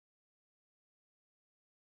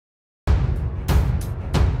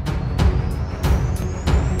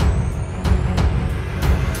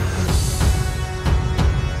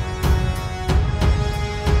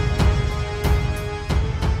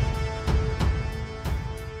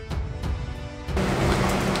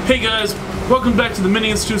Hey guys, welcome back to the Mini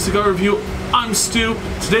and Stu Cigar Review. I'm Stu.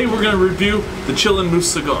 Today we're going to review the Chillin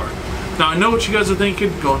Moose cigar. Now I know what you guys are thinking,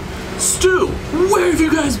 going, Stu, where have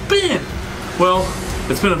you guys been? Well,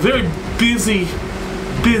 it's been a very busy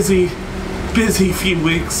few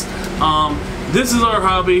weeks. This is our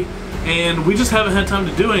hobby, and we just haven't had time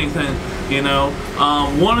to do anything, you know.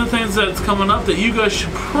 One of the things that's coming up that you guys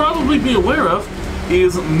should probably be aware of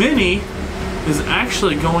is Mini is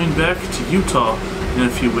actually going back to Utah in a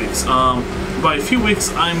few weeks. By a few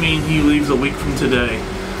weeks, I mean he leaves a week from today.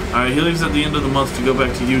 Alright, he leaves at the end of the month to go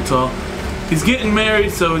back to Utah. He's getting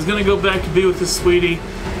married, so he's going to go back to be with his sweetie,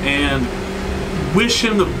 and wish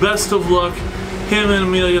him the best of luck. Him and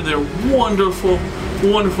Amelia, they're wonderful,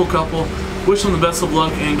 wonderful couple. Wish them the best of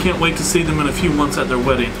luck, and can't wait to see them in a few months at their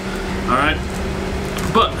wedding. Alright?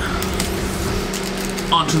 But,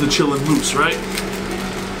 on to the Chillin Moose, right?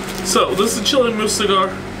 So, this is a Chillin Moose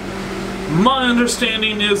cigar. My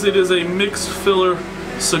understanding is it is a mixed filler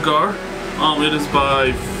cigar. It is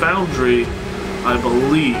by Foundry, I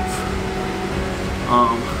believe.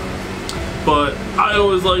 But I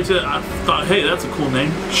always liked it. I thought, hey, that's a cool name,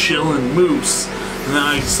 Chillin Moose. And then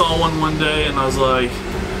I saw one day and I was like,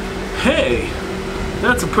 hey,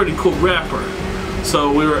 that's a pretty cool wrapper.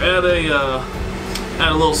 So we were at a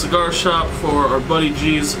little cigar shop for our buddy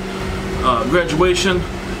G's graduation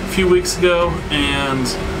a few weeks ago, and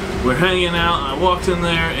we're hanging out, and I walked in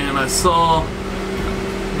there and I saw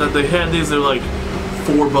that they had these. They're like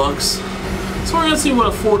 $4. So we're gonna see what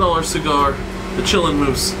a $4 cigar, the Chillin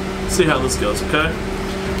Moose, see how this goes, okay?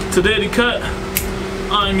 Today to cut,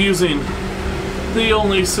 I'm using the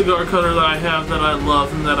only cigar cutter that I have that I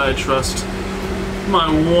love and that I trust,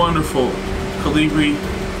 my wonderful Calibri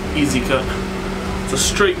Easy Cut. It's a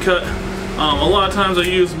straight cut. A lot of times I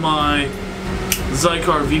use my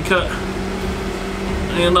Cigar V-Cut,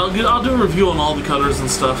 and I'll do a review on all the cutters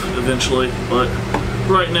and stuff eventually, but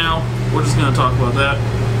right now we're just going to talk about that.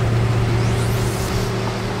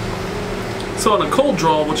 So on a cold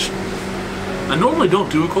draw, which I normally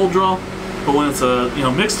don't do a cold draw, but when it's a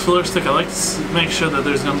mixed filler stick, I like to make sure that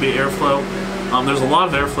there's going to be airflow. There's a lot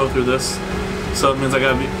of airflow through this, so it means I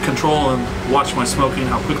got to control and watch my smoking,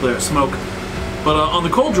 how quickly I smoke. But on the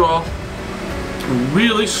cold draw,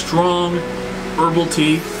 really strong herbal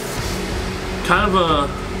tea, kind of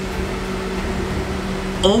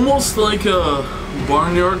almost like a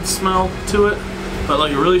barnyard smell to it, but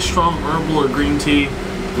like a really strong herbal or green tea,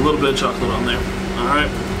 a little bit of chocolate on there. Alright,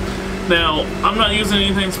 now I'm not using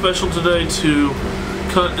anything special today to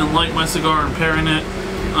cut and light my cigar and pairing it.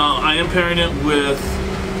 I am pairing it with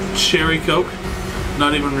cherry coke,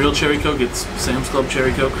 not even real cherry coke, it's Sam's Club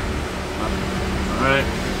cherry coke. Alright,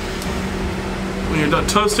 when you're done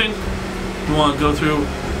toasting, you want to go through,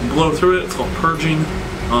 blow through it. It's called purging.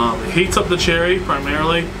 It heats up the cherry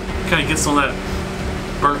primarily, kind of gets some of that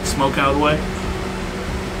burnt smoke out of the way.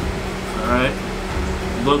 Alright,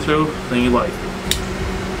 blow through, then you light.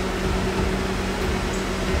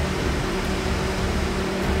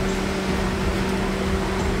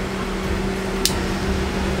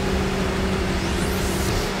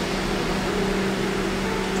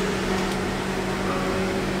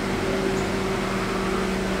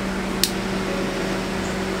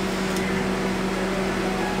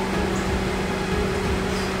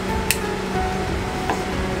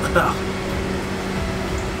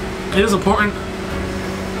 It is important,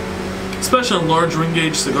 especially on large ring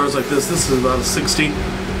gauge cigars like this. This is about a 60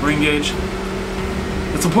 ring gauge.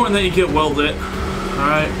 It's important that you get well lit.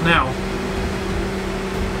 Alright, now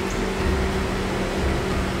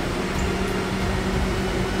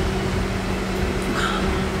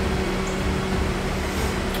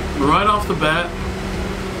right off the bat,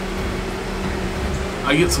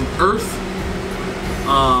 I get some earth,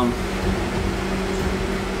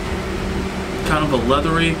 kind of a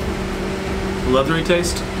leathery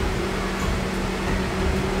taste.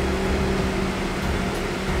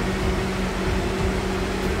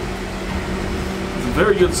 It's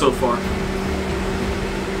very good so far.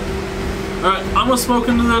 Alright, I'm gonna smoke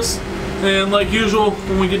into this, and like usual,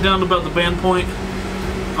 when we get down to about the band point,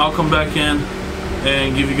 I'll come back in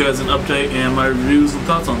and give you guys an update and my reviews and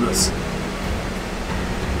thoughts on this.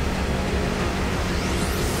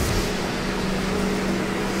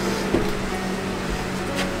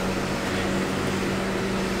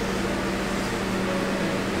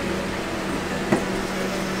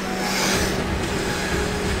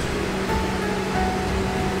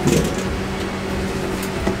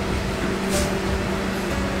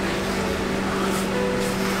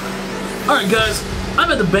 Alright guys, I'm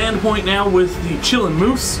at the band point now with the Chillin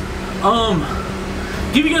Moose.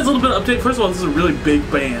 give you guys a little bit of update. First of all, this is a really big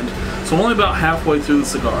band, so I'm only about halfway through the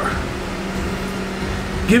cigar.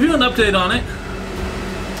 Give you an update on it.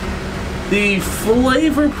 The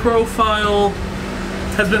flavor profile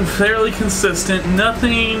has been fairly consistent.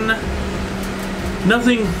 Nothing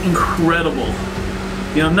incredible.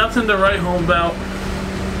 You know, nothing to write home about.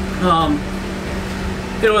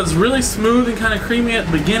 It was really smooth and kind of creamy at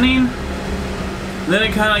the beginning. Then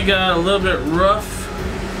it kind of got a little bit rough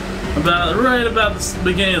right about the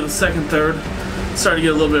beginning of the second third. It started to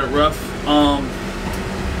get a little bit rough.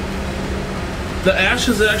 The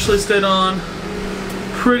ashes actually stayed on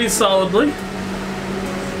pretty solidly.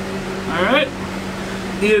 Alright.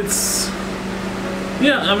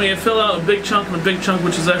 Yeah, I mean, it filled out a big chunk and a big chunk,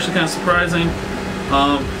 which is actually kind of surprising.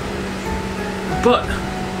 But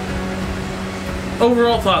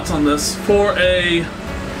overall thoughts on this. For a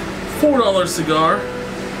 $4 cigar,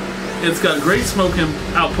 it's got great smoking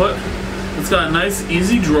output. It's got a nice,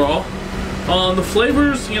 easy draw. The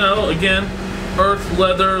flavors, you know, again, earth,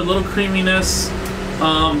 leather, a little creaminess.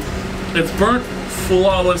 It's burnt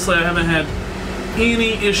flawlessly. I haven't had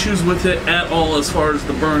any issues with it at all as far as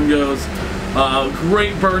the burn goes.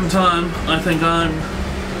 Great burn time. I think I'm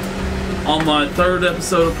on my 3rd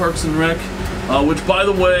episode of Parks and Rec, which, by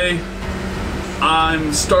the way,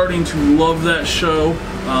 I'm starting to love that show.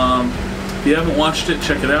 If you haven't watched it,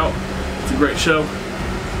 check it out. It's a great show.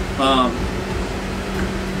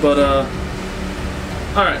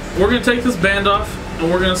 Alright, we're going to take this band off,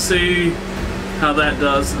 and we're going to see how that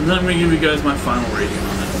does, and then I'm going to give you guys my final rating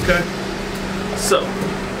on it, okay? So,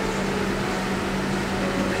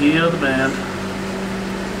 peel the band.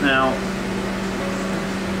 Now,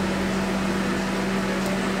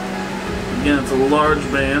 again, it's a large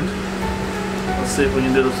band. Let's see if we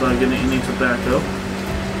can do this without getting any tobacco.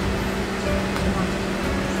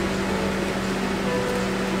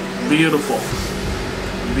 Beautiful.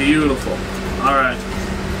 Beautiful. Alright.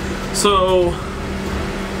 So,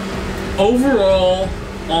 overall,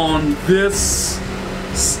 on this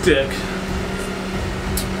stick,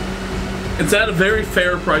 it's at a very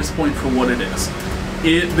fair price point for what it is.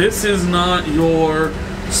 This is not your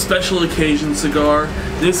special occasion cigar.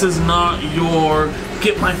 This is not your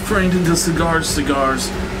get my friend into cigars.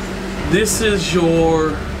 This is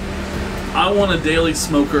your I want a daily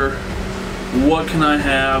smoker, what can I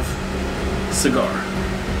have cigar.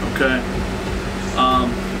 Okay.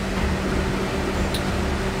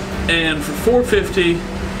 And for $4.50,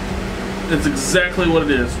 it's exactly what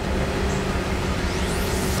it is.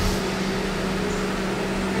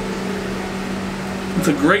 It's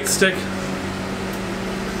a great stick.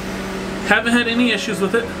 Haven't had any issues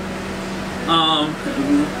with it.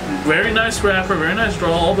 Very nice wrapper, very nice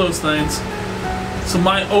draw, all those things. So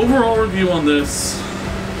my overall review on this,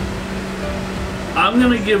 I'm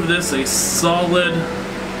gonna give this a solid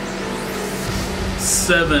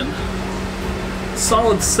 7.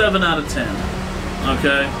 Solid 7 out of 10.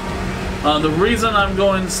 Okay. The reason I'm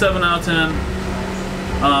going 7 out of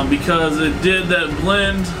 10, because it did that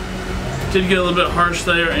blend. Did get a little bit harsh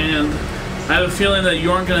there, and I have a feeling that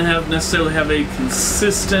you aren't going to necessarily have a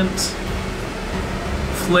consistent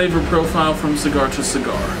flavor profile from cigar to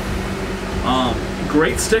cigar.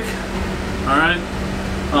 Great stick. Alright.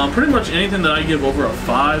 Pretty much anything that I give over a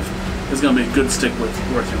 5 is going to be a good stick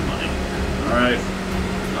worth your money. Alright.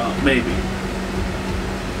 Maybe.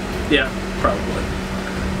 Yeah, probably.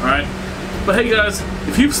 Alright. But hey guys,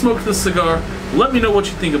 if you've smoked this cigar, let me know what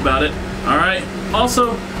you think about it. Alright.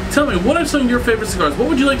 Also, tell me, what are some of your favorite cigars? What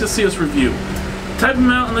would you like to see us review? Type them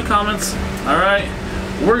out in the comments. Alright?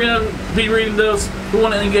 We're going to be reading those. We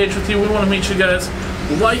want to engage with you. We want to meet you guys.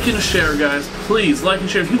 Like and share, guys. Please, like and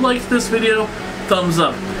share. If you liked this video, thumbs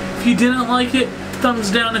up. If you didn't like it, thumbs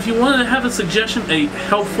down. If you want to have a suggestion, a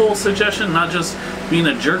helpful suggestion, not just being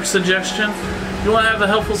a jerk suggestion, if you want to have a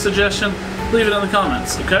helpful suggestion, leave it in the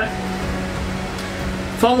comments, okay?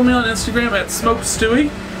 Follow me on Instagram at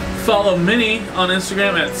SmokedStewie. Follow Minnie on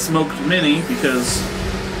Instagram at SmokedMinnie because,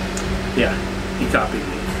 yeah, he copied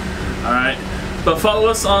me. Alright? But follow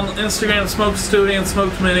us on Instagram, SmokedStewie and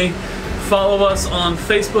SmokedMinnie. Follow us on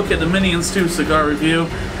Facebook at the Minnie and Stew Cigar Review.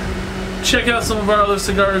 Check out some of our other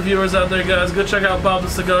cigar reviewers out there, guys. Go check out Bob the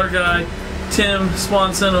Cigar Guy, Tim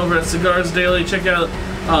Swanson over at Cigars Daily. Check out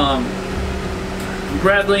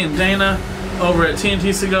Bradley and Dana over at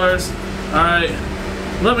TNT Cigars. Alright,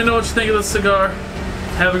 let me know what you think of this cigar.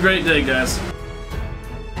 Have a great day, guys.